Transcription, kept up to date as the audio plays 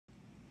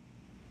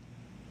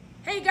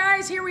Hey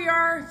guys, here we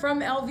are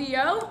from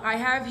LVO. I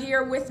have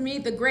here with me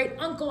the great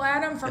Uncle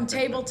Adam from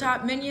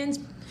Tabletop Minions.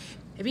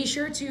 Be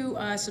sure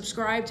to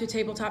subscribe to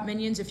Tabletop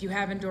Minions if you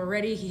haven't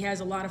already. He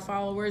has a lot of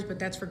followers, but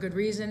that's for good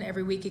reason.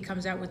 Every week he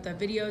comes out with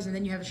videos, and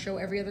then you have a show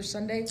every other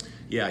Sunday.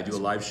 Yeah, I do a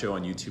live show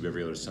on YouTube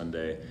every other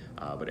Sunday,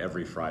 but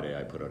every Friday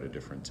I put out a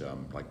different,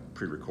 like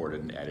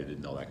pre-recorded and edited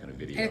and all that kind of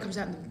video. And it comes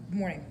out in the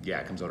morning? Yeah,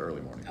 it comes out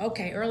early morning.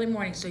 Okay, early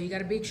morning. So you got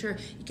to make sure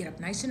you get up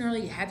nice and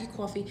early, you have your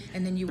coffee,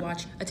 and then you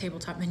watch a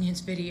Tabletop Minions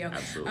video.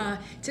 Absolutely.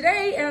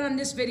 Today, and on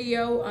this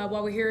video,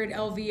 while we're here at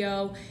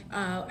LVO,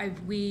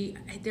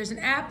 there's an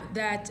app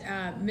that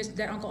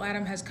Uncle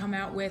Adam has come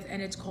out with,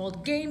 and it's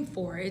called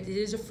GameFor. It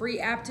is a free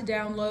app to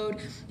download.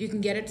 You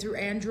can get it through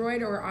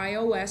Android or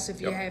iOS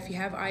if you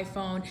have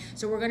iPhone.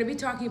 So we're going to be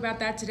talking about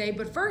that today.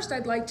 But first,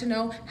 I'd like to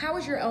know, how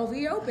is your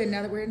LVO been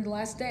now that we're in the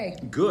last day?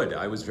 Good.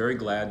 I was very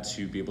glad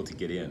to be able to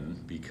get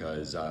in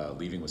because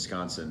leaving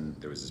Wisconsin,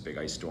 there was this big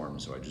ice storm,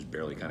 so I just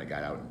barely kind of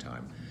got out in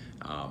time.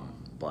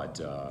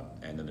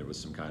 And then there was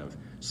some kind of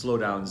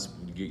slowdowns,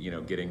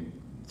 getting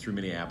through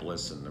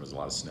Minneapolis, and there was a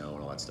lot of snow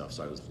and all that stuff.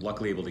 So I was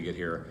luckily able to get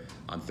here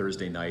on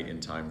Thursday night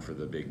in time for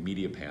the big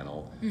media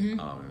panel. It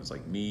was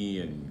like me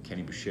and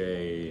Kenny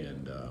Boucher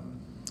and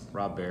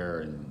Rob Baer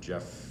and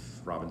Jeff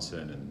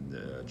Robinson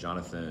and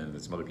Jonathan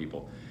and some other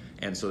people.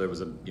 And so there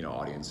was a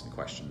audience and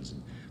questions,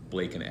 and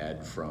Blake and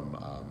Ed from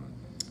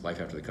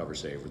Life After the Cover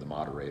Save were the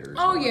moderators.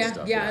 Oh yeah,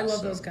 I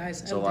love those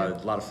guys. So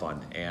a lot of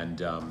fun, and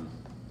the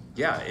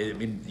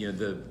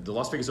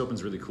Las Vegas Open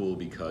is really cool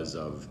because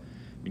of.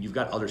 You've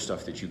got other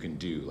stuff that you can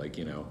do, like,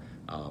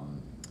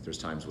 there's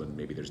times when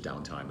maybe there's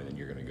downtime and then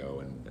you're going to go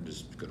and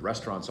there's good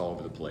restaurants all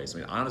over the place.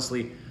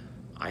 Honestly,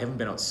 I haven't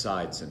been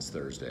outside since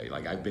Thursday.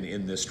 Like, I've been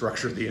in this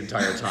structure the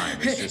entire time.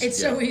 It's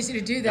so easy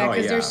to do that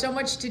because there's so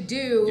much to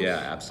do. Yeah,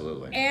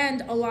 absolutely.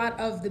 And a lot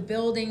of the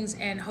buildings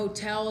and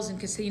hotels and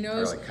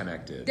casinos. They're like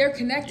connected. They're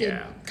connected,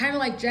 kind of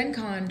like Gen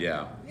Con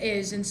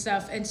is and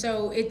stuff. And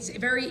so it's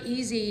very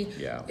easy,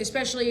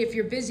 especially if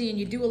you're busy and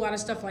you do a lot of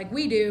stuff like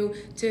we do,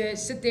 to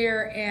sit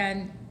there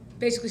and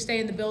basically stay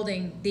in the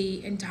building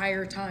the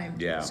entire time.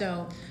 Yeah.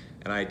 So.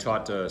 And I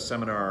taught a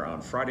seminar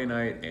on Friday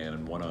night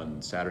and one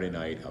on Saturday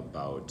night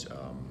about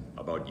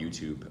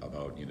YouTube.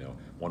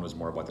 One was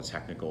more about the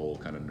technical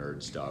kind of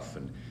nerd stuff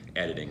and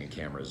editing and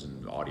cameras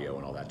and audio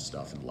and all that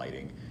stuff and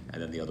lighting.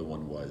 And then the other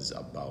one was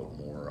about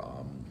more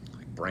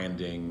like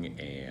branding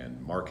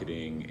and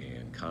marketing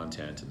and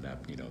content and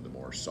that the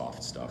more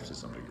soft stuff to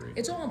some degree.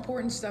 It's all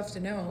important stuff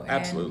to know.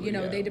 Absolutely.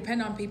 And they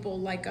depend on people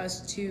like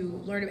us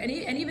to learn. And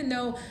even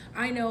though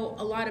I know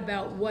a lot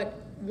about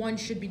what one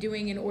should be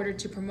doing in order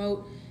to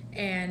promote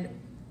and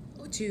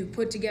to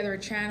put together a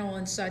channel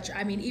and such,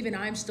 even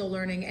I'm still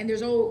learning, and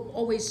there's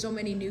always so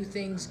many new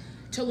things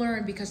to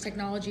learn because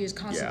technology is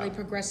constantly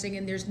progressing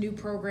and there's new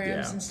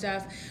programs and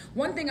stuff.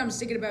 One thing I'm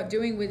thinking about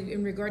doing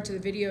in regard to the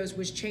videos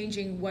was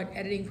changing what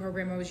editing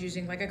program I was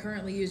using. Like, I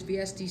currently use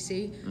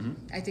VSDC.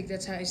 I think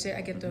that's how I say it.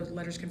 I get those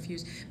letters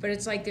confused. But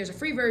it's like there's a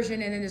free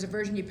version and then there's a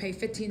version you pay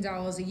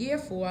 $15 a year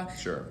for.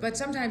 Sure. But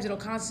sometimes it'll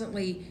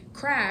constantly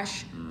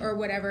crash or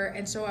whatever.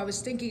 And so I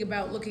was thinking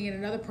about looking at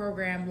another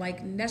program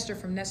like Nestor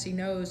from Nessie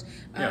Knows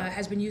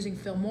has been using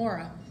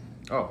Filmora.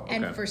 Oh, okay.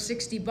 And for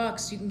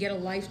 $60 you can get a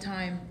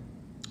lifetime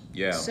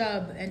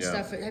sub and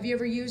stuff. Have you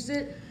ever used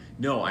it?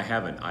 No, I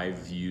haven't.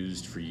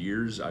 For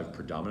years, I've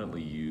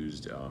predominantly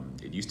used,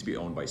 it used to be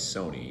owned by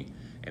Sony,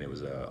 and it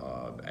was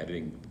a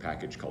editing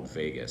package called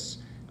Vegas,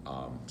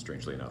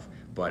 strangely enough.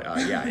 But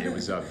it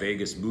was a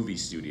Vegas Movie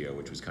Studio,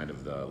 which was kind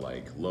of the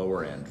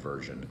lower end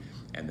version.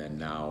 And then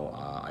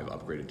now I've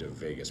upgraded to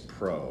Vegas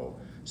Pro,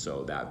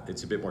 so that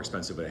it's a bit more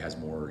expensive, but it has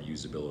more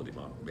usability.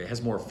 It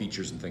has more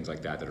features and things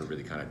like that are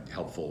really kind of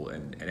helpful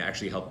and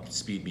actually help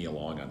speed me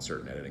along on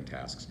certain editing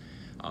tasks.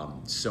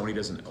 Sony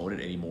doesn't own it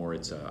anymore. I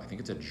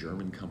think it's a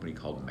German company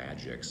called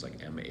Magix, like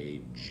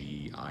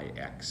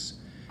Magix.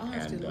 I'll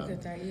have to look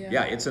at that.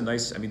 Yeah, it's a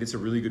nice. It's a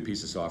really good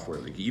piece of software.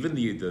 Like, even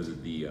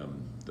the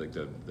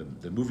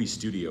movie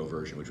studio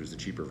version, which was the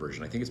cheaper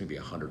version, I think it's maybe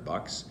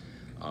 $100.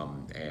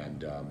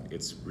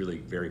 It's really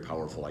very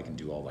powerful. I can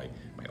do all my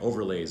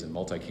overlays and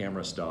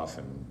multi-camera stuff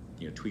and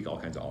tweak all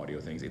kinds of audio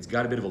things. It's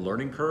got a bit of a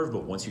learning curve,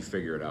 but once you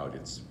figure it out,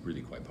 it's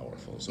really quite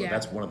powerful. So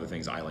that's one of the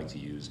things I like to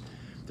use.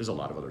 There's a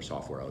lot of other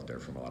software out there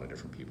from a lot of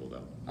different people,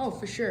 though. Oh,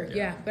 for sure,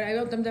 but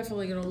I'm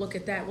definitely going to look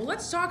at that. Well,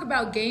 let's talk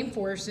about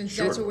GameFor since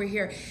that's what we're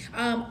here.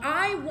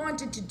 I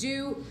wanted to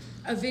do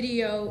a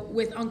video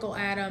with Uncle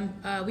Adam.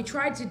 We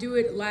tried to do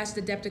it last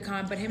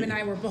Adepticon, but him and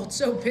I were both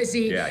so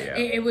busy.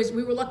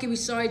 We were lucky we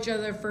saw each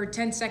other for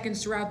 10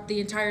 seconds throughout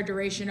the entire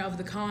duration of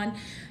the con.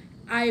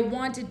 I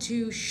wanted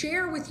to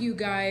share with you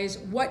guys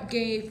what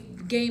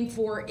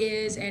GameFor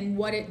is and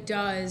what it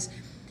does,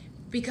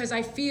 because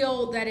I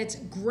feel that it's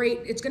great.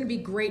 It's going to be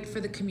great for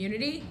the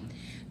community.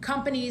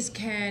 Companies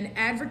can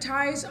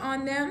advertise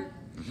on them,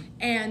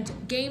 and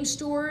game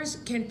stores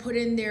can put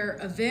in their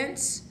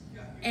events,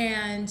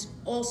 and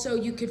also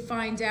you could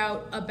find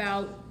out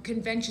about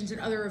conventions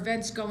and other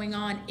events going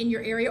on in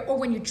your area, or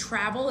when you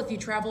travel, if you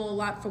travel a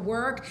lot for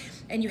work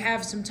and you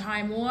have some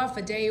time off,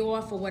 a day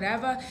off or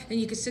whatever, then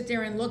you can sit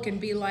there and look and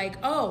be like,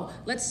 oh,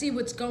 let's see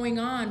what's going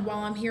on while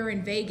I'm here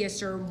in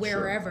Vegas or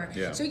wherever.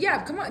 Sure. Yeah. So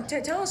yeah, come on,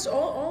 tell us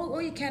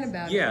all you can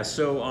about it. Yeah,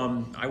 so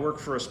I work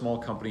for a small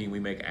company. We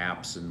make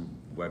apps and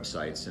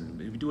websites, and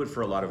we do it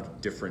for a lot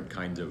of different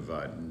kinds of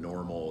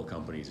normal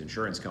companies,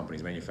 insurance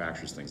companies,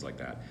 manufacturers, things like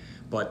that.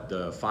 But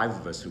the 5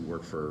 of us who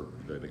work for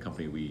the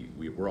company,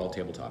 we're all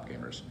tabletop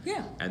gamers.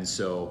 Yeah. And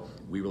so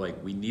we were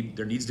like,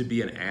 there needs to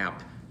be an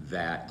app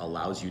that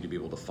allows you to be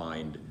able to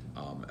find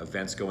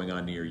events going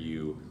on near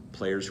you,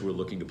 players who are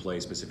looking to play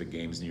specific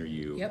games near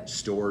you, yep.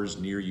 stores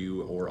near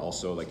you, or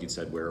also, like you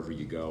said, wherever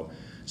you go.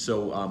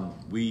 So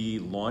we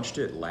launched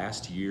it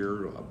last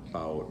year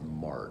about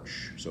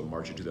March. So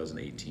March of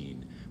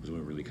 2018 was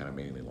when we really kind of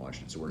mainly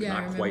launched it. So we're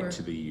not quite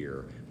to the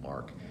year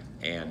mark.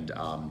 And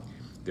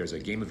there's a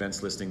game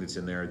events listing that's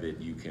in there that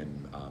you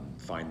can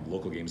find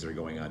local games that are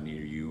going on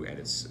near you, and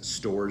it's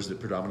stores that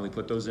predominantly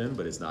put those in,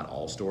 but it's not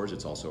all stores.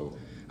 It's also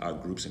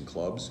groups and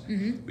clubs.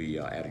 Mm-hmm. We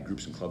added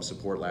groups and club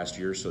support last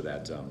year, so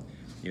that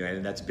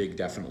and that's big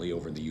definitely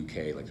over in the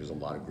UK. Like, there's a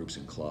lot of groups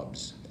and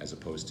clubs as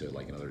opposed to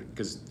like another,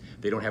 because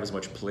they don't have as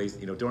much place,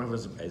 don't have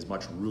as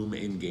much room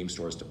in game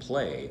stores to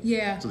play.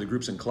 Yeah. So the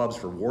groups and clubs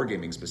for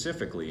wargaming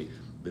specifically,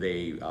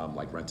 they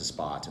like rent a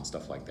spot and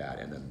stuff like that,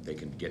 and then they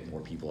can get more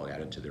people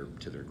added to their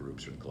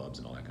groups or clubs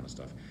and all that kind of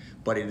stuff.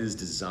 But it is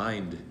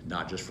designed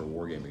not just for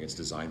wargaming; it's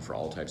designed for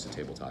all types of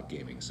tabletop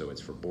gaming. So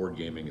it's for board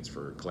gaming, it's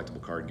for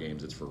collectible card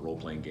games, it's for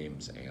role-playing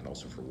games, and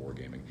also for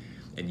wargaming.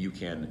 And you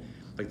can,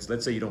 like,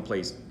 let's say you don't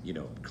play,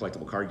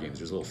 collectible card games.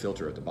 There's a little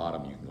filter at the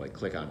bottom. You can like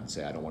click on and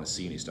say, I don't want to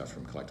see any stuff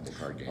from collectible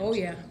card games. Oh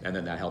yeah. And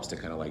then that helps to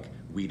kind of like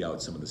weed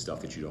out some of the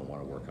stuff that you don't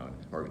want to work on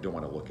or don't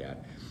want to look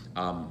at.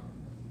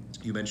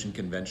 You mentioned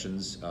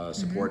conventions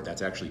support. Mm-hmm.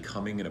 That's actually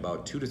coming in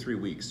about 2 to 3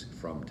 weeks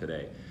from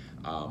today.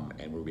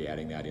 And we'll be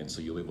adding that in,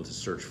 so you'll be able to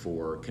search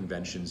for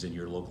conventions in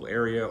your local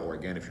area, or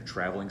again, if you're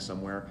traveling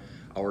somewhere.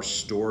 Our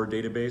store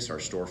database, our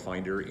store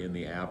finder in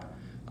the app,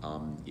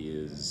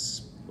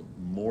 is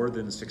more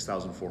than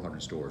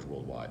 6,400 stores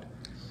worldwide.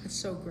 That's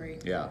so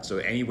great. Yeah, so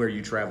anywhere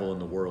you travel in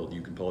the world,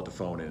 you can pull out the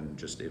phone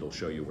and it'll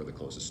show you where the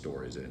closest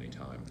store is at any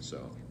time.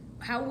 So,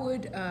 how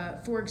would,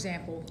 for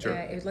example,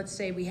 sure. Let's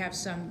say we have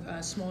some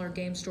smaller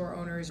game store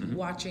owners mm-hmm.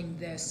 watching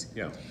this.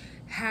 Yeah.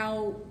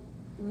 How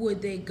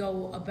would they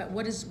go about,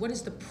 what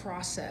is the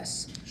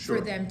process sure.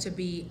 for them to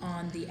be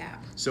on the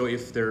app? So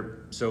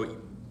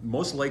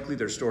most likely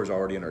their store is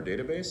already in our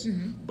database,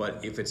 mm-hmm.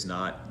 but if it's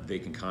not, they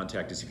can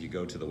contact us if you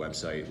go to the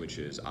website, which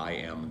is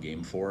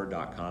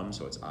iamgamefor.com.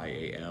 So it's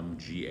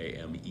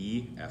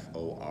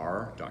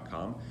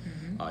IAMGAMEFOR.com.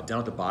 Mm-hmm. Down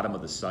at the bottom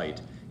of the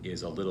site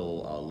is a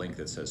little link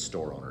that says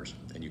store owners,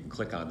 and you can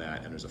click on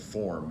that, and there's a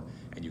form,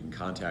 and you can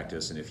contact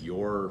us. And if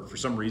for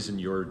some reason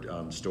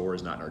your store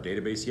is not in our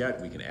database yet,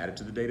 we can add it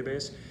to the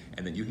database,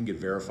 and then you can get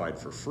verified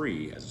for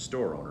free as a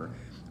store owner.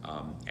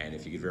 And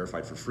if you get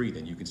verified for free,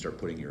 then you can start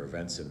putting your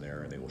events in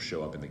there, and they will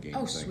show up in the game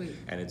thing. Sweet.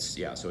 And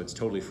so it's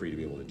totally free to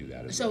be able to do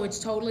that. So it's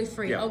totally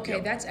free. Yeah, okay,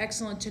 yeah. That's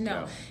excellent to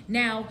know. Yeah.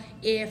 Now,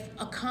 if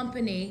a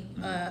company,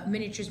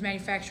 miniatures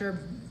manufacturer,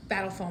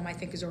 Battle Foam, I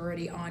think, is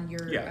already on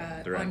your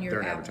they're on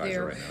your an app advertiser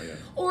there. right now, yeah.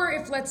 Or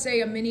if, let's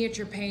say, a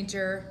miniature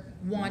painter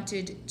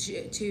wanted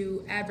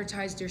to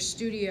advertise their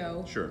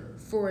studio sure.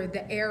 for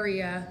the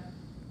area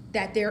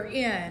that they're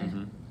in,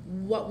 mm-hmm.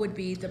 what would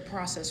be the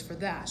process for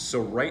that?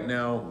 So right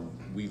now,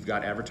 we've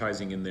got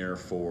advertising in there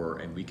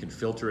and we can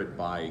filter it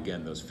by,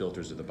 again, those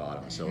filters at the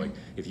bottom. So like,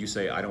 if you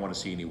say, I don't want to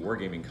see any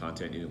wargaming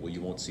content, well,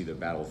 you won't see the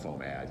Battle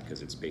Foam ad,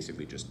 because it's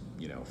basically just,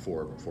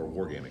 for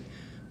wargaming.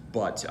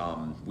 But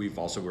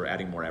we're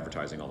adding more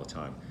advertising all the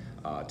time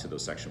to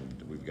those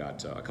sections. We've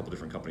got a couple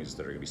different companies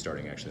that are going to be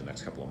starting actually in the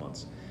next couple of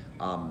months.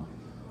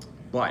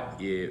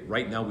 But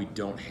right now we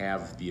don't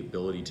have the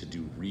ability to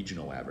do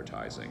regional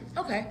advertising.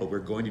 Okay. But we're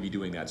going to be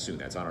doing that soon.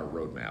 That's on our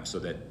roadmap. So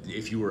that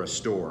if you were a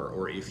store,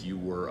 or if you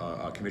were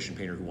a commission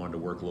painter who wanted to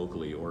work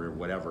locally, or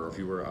whatever, or if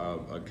you were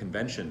a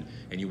convention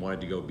and you wanted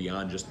to go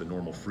beyond just the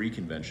normal free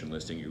convention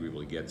listing you're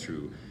able to get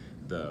through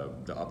the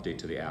update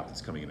to the app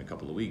that's coming in a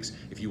couple of weeks,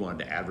 if you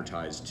wanted to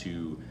advertise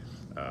to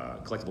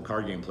collectible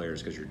card game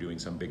players because you're doing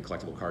some big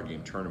collectible card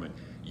game tournament,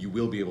 you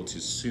will be able to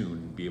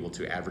soon be able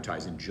to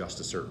advertise in just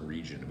a certain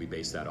region. We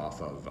base that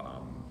off of, I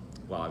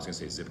was going to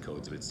say zip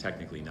codes, but it's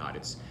technically not.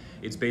 It's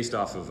based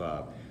off of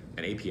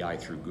an API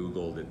through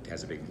Google that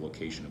has a big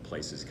location of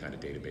places kind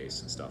of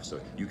database and stuff. So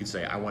you could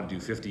say, I want to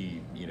do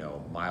 50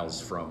 miles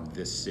from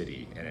this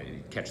city,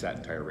 and catch that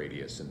entire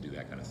radius and do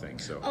that kind of thing.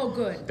 So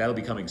good. That'll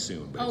be coming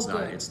soon, but it's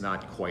good.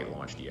 not quite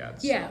launched yet.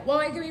 Yeah, So. well,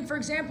 I mean, for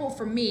example,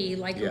 for me,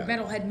 like Yeah. with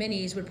Metalhead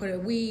Minis would put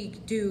it, we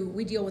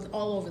deal with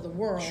all over the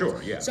world.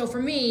 Sure, yeah. So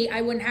for me,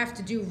 I wouldn't have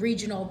to do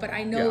regional, but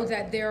I know Yeah.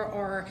 that there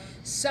are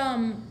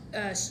some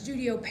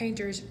studio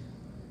painters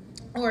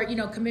or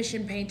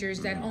commission painters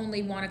that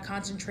only want to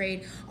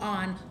concentrate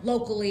on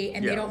locally,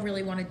 and they don't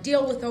really want to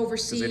deal with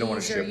overseas, they don't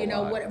want to ship a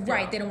lot.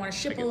 Right, they don't want to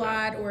ship a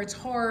lot, or it's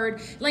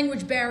hard,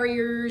 language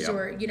barriers,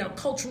 or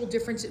cultural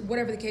differences,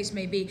 whatever the case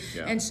may be.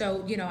 And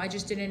so I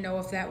just didn't know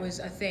if that was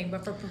a thing,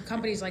 but for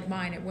companies like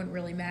mine, it wouldn't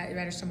really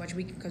matter so much,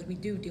 because we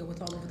do deal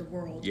with all over the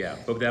world.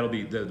 But that'll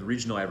be the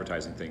regional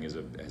advertising thing has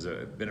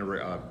been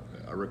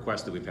a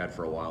request that we've had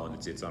for a while,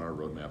 and it's on our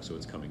roadmap, so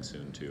it's coming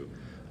soon too.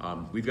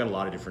 We've got a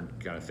lot of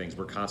different kind of things.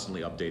 We're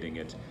constantly updating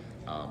it.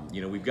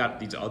 We've got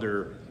these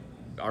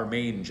our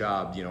main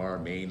job, our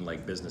main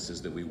like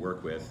businesses that we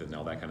work with and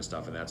all that kind of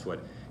stuff, and that's what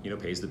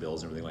pays the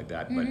bills and everything like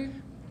that. But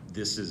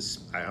this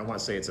is, I don't want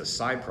to say it's a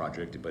side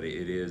project, but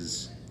it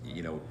is.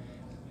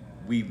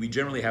 We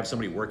generally have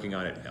somebody working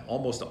on it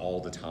almost all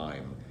the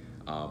time.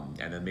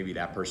 And then maybe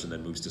that person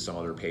then moves to some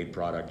other paid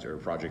product or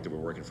project that we're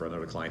working for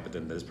another client, but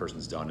then this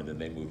person's done and then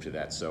they move to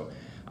that. So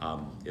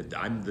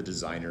I'm the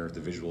designer, the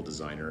visual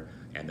designer,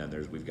 and then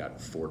we've got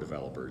 4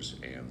 developers,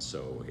 and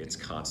so it's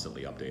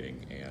constantly updating,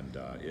 and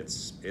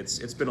it's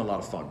been a lot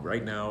of fun.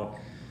 Right now,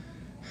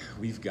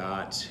 we've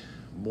got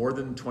more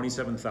than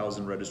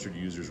 27,000 registered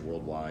users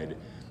worldwide.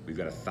 We've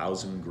got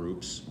 1,000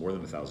 groups, more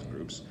than 1,000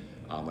 groups.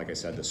 Like I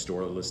said, the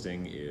store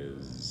listing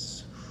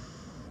is,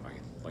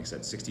 like I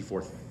said,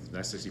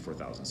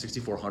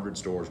 6,400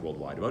 stores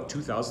worldwide. About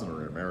 2,000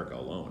 are in America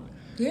alone,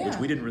 which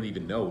we didn't really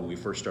even know when we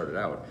first started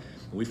out.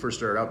 When we first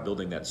started out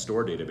building that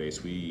store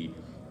database, we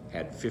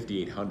had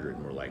 5,800,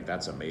 and we're like,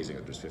 that's amazing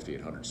that there's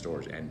 5,800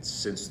 stores. And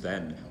since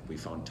then, we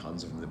found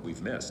tons of them that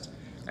we've missed.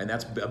 And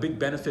that's a big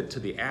benefit to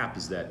the app,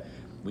 is that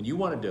when you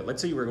wanted to,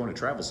 let's say you were going to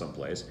travel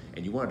someplace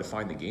and you wanted to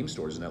find the game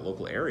stores in that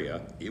local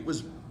area,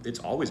 it's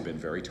always been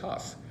very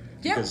tough.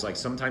 Because like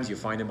sometimes you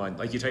find them on,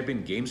 like you type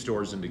in game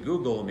stores into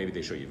Google and maybe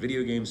they show you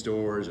video game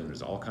stores and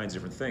there's all kinds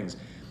of different things.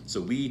 So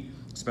we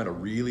spent a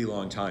really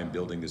long time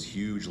building this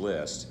huge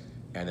list,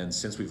 and then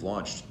since we've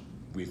launched,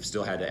 we've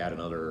still had to add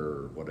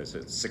another,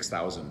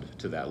 6,000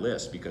 to that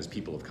list, because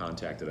people have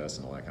contacted us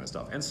and all that kind of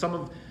stuff. And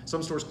some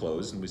stores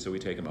closed, and so we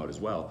take them out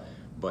as well.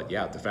 But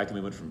the fact that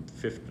we went from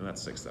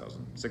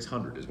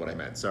 600 is what I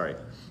meant, sorry.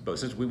 But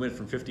since we went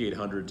from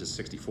 5,800 to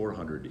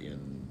 6,400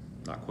 in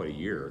not quite a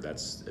year,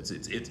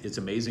 it's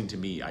amazing to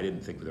me. I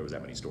didn't think there was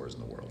that many stores in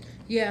the world.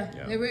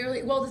 It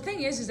really, well, the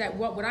thing is that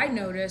what I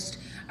noticed,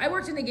 I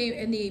worked in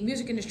the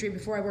music industry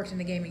before I worked in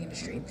the gaming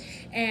industry,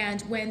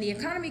 and when the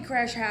economy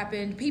crash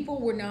happened,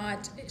 people were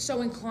not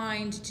so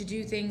inclined to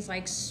do things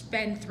like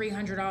spend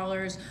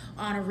 $300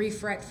 on a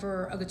refret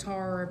for a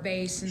guitar or a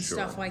bass and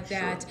stuff like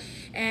that,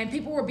 and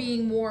people were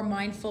being more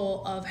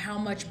mindful of how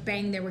much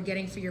bang they were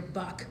getting for your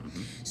buck.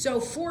 So,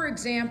 for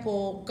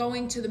example,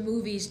 going to the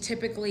movies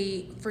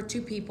typically for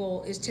 2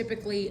 people is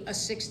typically a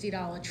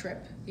 $60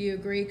 trip. Do you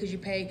agree? Because you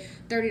pay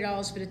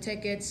 $30 for the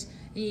tickets,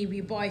 and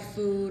you buy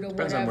food or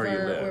Depends whatever, on where you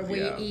live. or where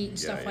you eat and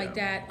stuff like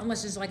that,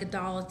 unless it's like a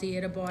dollar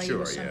theater buy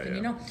you or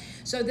something,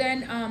 So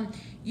then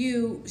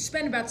you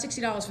spend about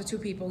 $60 for 2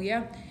 people,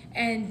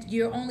 and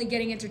you're only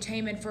getting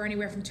entertainment for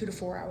anywhere from 2 to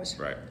 4 hours.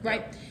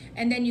 Right?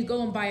 And then you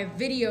go and buy a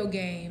video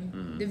game.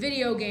 The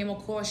video game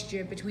will cost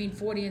you between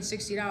 $40 and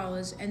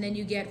 $60, and then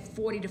you get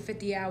 40 to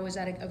 50 hours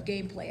of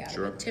gameplay out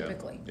of it,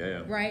 typically.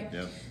 Right?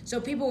 So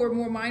people were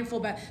more mindful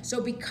about.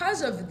 So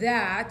because of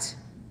that,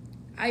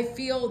 I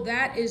feel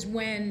that is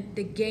when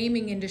the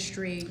gaming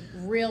industry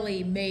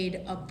really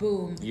made a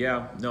boom.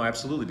 Yeah, no,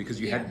 absolutely, because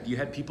you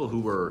had people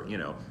who were,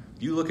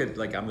 you look at,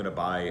 like, I'm going to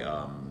buy,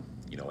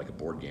 like a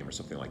board game or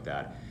something like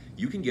that.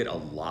 You can get a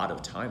lot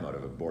of time out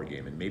of a board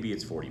game, and maybe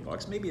it's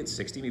 $40, maybe it's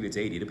 60, maybe it's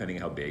 80, depending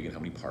on how big and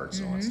how many parts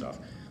and all that stuff.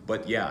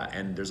 But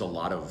and there's a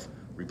lot of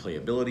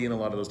replayability in a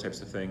lot of those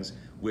types of things.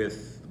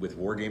 With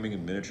wargaming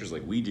and miniatures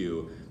like we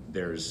do,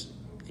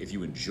 if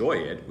you enjoy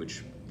it,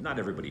 which not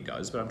everybody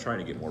does, but I'm trying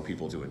to get more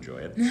people to enjoy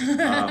it.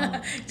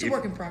 It's a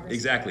work in progress.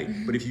 Exactly.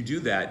 But if you do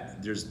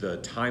that, there's the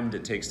time that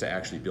it takes to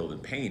actually build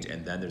and paint,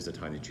 and then there's the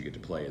time that you get to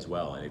play as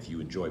well. And if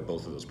you enjoy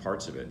both of those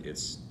parts of it,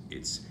 it's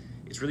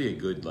really a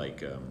good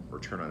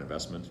return on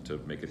investment to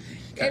make it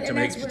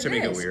make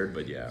it weird,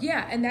 but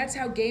and that's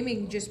how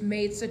gaming just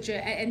made such a.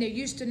 And there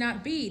used to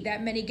not be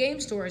that many game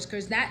stores,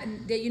 because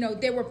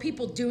there were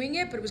people doing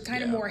it, but it was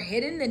kind of more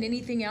hidden than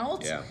anything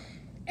else.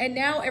 And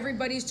now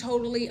everybody's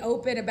totally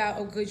open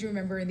about, because you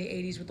remember in the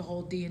 80s with the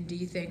whole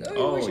D&D thing.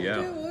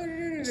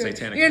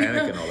 Satanic Panic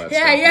and all that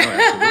stuff.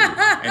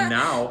 Absolutely. And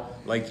now,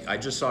 like, I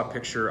just saw a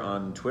picture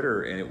on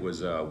Twitter, and it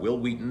was Will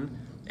Wheaton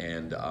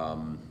and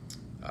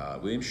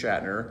William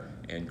Shatner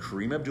and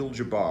Kareem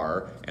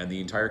Abdul-Jabbar and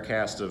the entire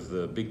cast of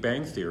the Big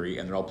Bang Theory,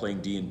 and they're all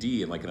playing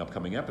D&D in like an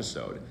upcoming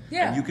episode.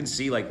 And you can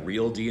see like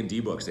real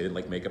D&D books. They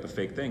didn't make up a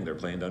fake thing. They're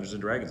playing Dungeons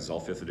and Dragons. It's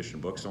all 5th edition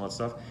books and all that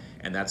stuff.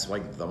 And that's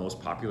like the most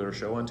popular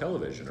show on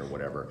television or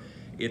whatever.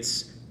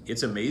 It's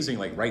amazing.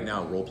 Like right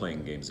now,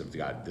 role-playing games have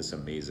got this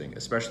amazing,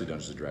 especially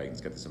Dungeons and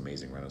Dragons, got this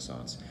amazing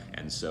renaissance.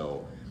 And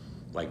so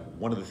like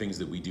one of the things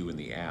that we do in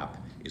the app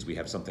is we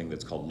have something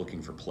that's called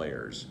looking for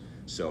players.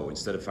 So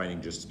instead of finding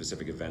just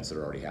specific events that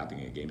are already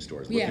happening at game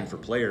stores, looking for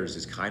players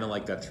is kind of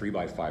like that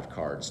 3x5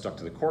 card stuck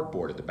to the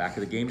corkboard at the back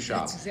of the game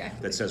shop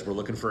that says we're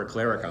looking for a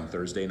cleric on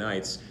Thursday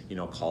nights, you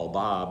know, call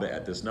Bob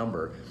at this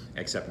number.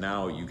 Except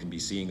now you can be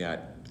seeing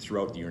that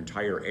throughout your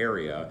entire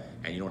area,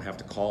 and you don't have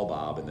to call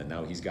Bob, and then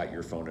now he's got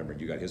your phone number,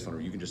 you got his phone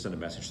number. You can just send a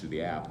message through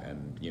the app,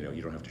 and you know,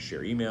 you don't have to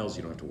share emails,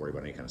 you don't have to worry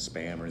about any kind of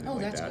spam or anything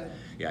like that. Good.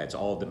 Yeah, it's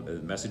all the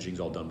messaging's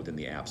all done within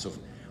the app. So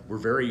we're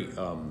very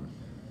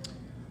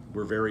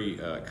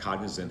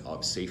cognizant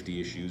of safety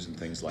issues and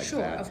things like that.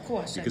 Sure, of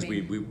course. Because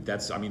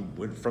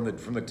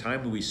from the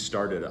time we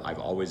started, I've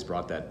always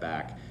brought that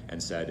back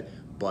and said,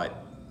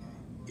 but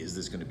is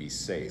this going to be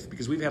safe?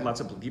 Because we've had lots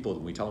of people,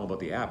 when we tell them about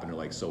the app, and they're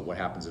like, so what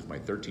happens if my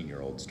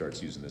 13-year-old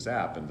starts using this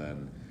app, and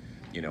then,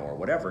 you know, or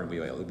whatever, and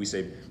we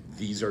say,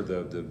 these are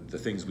the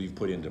things we've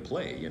put into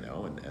play, you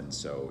know, and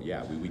so,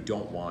 yeah, we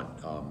don't want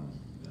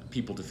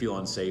people to feel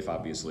unsafe,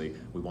 obviously.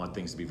 We want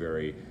things to be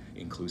very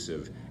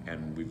inclusive,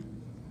 and we've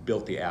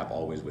built the app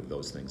always with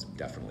those things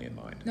definitely in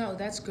mind. No,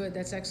 that's good.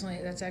 That's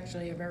excellent. That's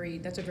actually a very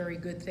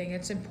good thing.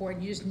 It's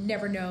important. You just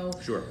never know.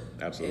 Sure,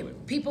 absolutely.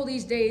 People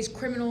these days,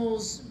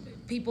 criminals,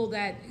 people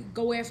that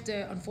go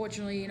after,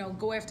 unfortunately, you know,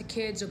 go after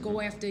kids or go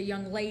after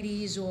young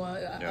ladies or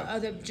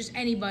other, just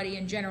anybody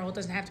in general. It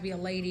doesn't have to be a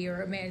lady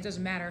or a man. It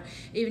doesn't matter.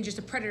 Even just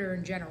a predator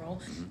in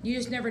general. You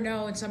just never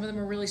know. And some of them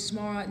are really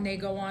smart, and they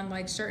go on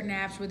like certain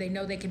apps where they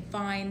know they can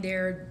find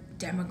their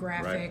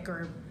demographic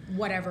or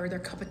whatever, their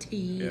cup of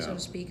tea, so to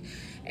speak.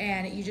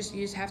 And you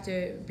just have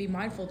to be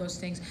mindful of those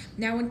things.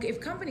 Now, if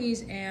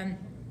companies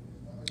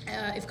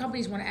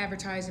want to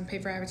advertise and pay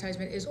for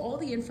advertisement, is all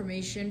the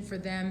information for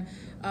them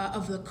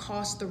of the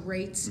cost, the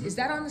rates, is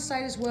that on the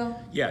site as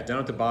well? Yeah, down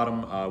at the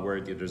bottom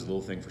where there's a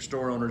little thing for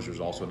store owners, there's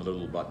also another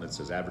little button that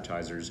says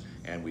advertisers,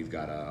 and we've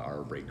got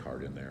our rate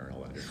card in there and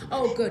all that information.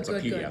 Oh, good, it's a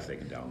PDF they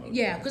can download.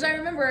 Yeah, because I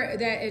remember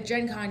that at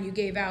Gen Con you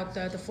gave out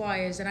the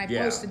flyers, and I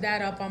posted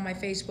that up on my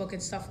Facebook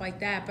and stuff like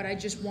that, but I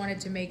just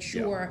wanted to make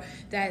sure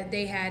that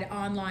they had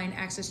online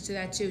access to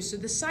that too. So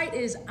the site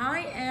is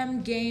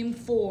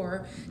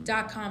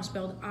IamGameFor.com,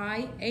 spelled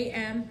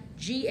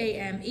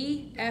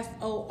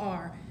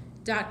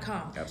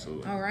IamGameFor.com.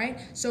 Absolutely. All right.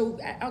 So,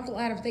 Uncle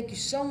Adam, thank you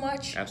so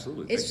much.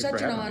 Absolutely. It's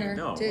such an honor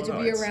to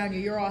be around you.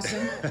 You're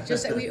awesome.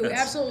 We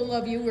absolutely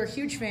love you. We're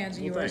huge fans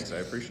of yours. Thanks. I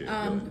appreciate it.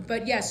 Really.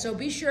 But yes, so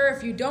be sure,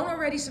 if you don't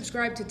already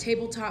subscribe to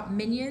Tabletop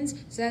Minions,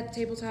 is that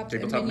Tabletop?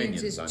 Tabletop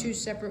Minions is two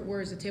separate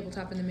words, the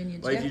Tabletop and the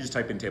Minions. Well, if you just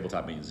type in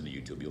Tabletop Minions into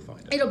YouTube, you'll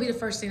find it. It'll be the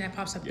first thing that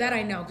pops up. That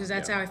I know, because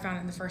that's how I found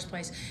it in the first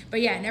place.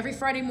 But yeah, and every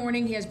Friday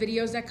morning he has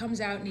videos that comes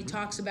out, and he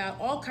talks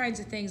about all kinds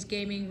of things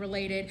gaming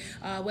related,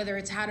 whether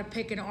it's how to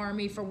pick an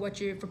army for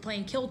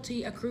playing Kill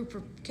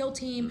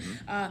Team,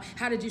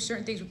 how to do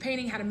certain things with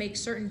painting, how to make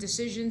certain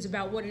decisions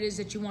about what it is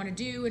that you want to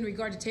do in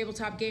regard to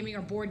tabletop gaming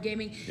or board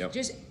gaming,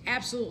 just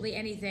absolutely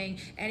anything.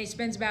 And he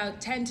spends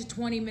about 10 to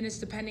 20 minutes,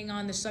 depending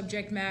on the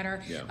subject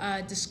matter,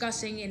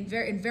 discussing in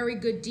very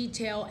good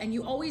detail. And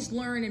you always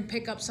learn and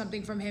pick up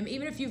something from him,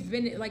 even if you've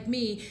been like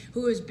me,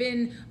 who has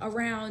been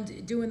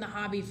around doing the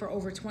hobby for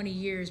over 20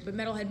 years. But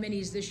Metalhead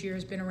Minis this year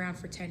has been around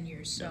for 10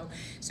 years.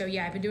 So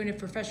yeah, I've been doing it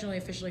professionally,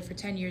 officially for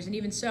 10 years. And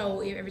even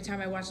so, every time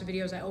I watch the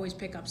videos, I always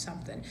pick up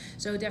something.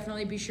 So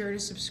definitely be sure to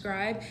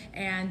subscribe.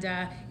 And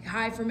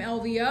hi from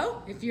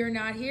LVO if you're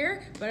not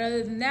here. But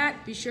other than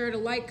that, be sure to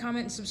like,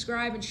 comment, and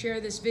subscribe, and share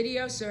this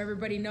video so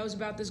everybody knows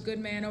about this good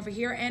man over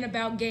here and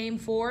about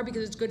GameFor,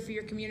 because it's good for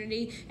your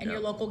community and your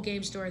local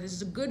game store. This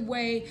is a good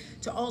way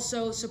to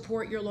also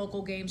support your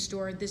local game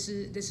store. This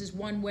is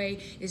one way,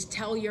 is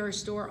tell your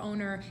store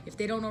owner, if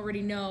they don't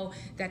already know,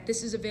 that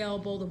this is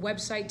available, the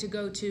website to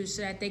go to,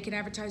 so that they can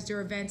advertise their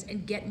events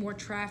and get more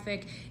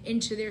traffic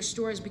into their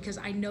stores, because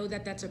I know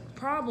that that's a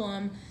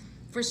problem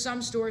for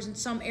some stores in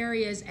some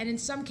areas, and in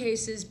some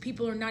cases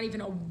people are not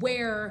even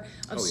aware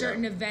of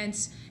certain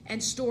events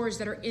and stores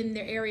that are in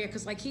their area,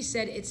 because like he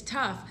said, it's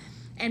tough.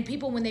 And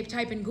people, when they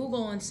type in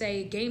Google and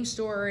say game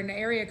store in an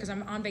area because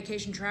I'm on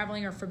vacation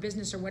traveling or for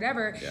business or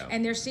whatever,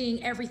 and they're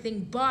seeing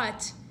everything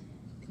but,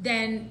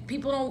 then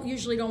people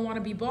usually don't want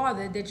to be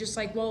bothered. They're just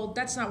like, well,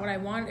 that's not what I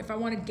want. If I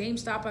wanted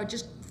GameStop, I would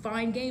just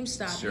find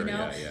GameStop, you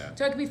know?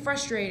 So it can be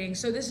frustrating.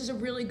 So this is a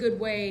really good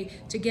way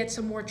to get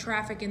some more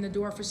traffic in the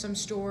door for some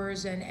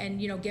stores,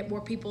 and you know, get more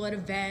people at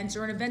events,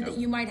 or an event that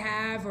you might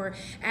have, or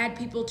add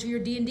people to your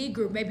D&D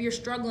group. Maybe you're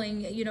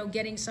struggling, you know,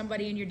 getting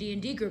somebody in your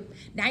D&D group.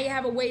 Now you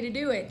have a way to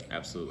do it.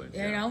 Absolutely.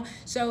 You know?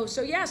 So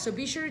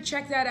be sure to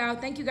check that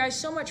out. Thank you guys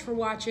so much for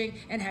watching,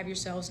 and have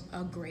yourselves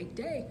a great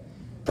day.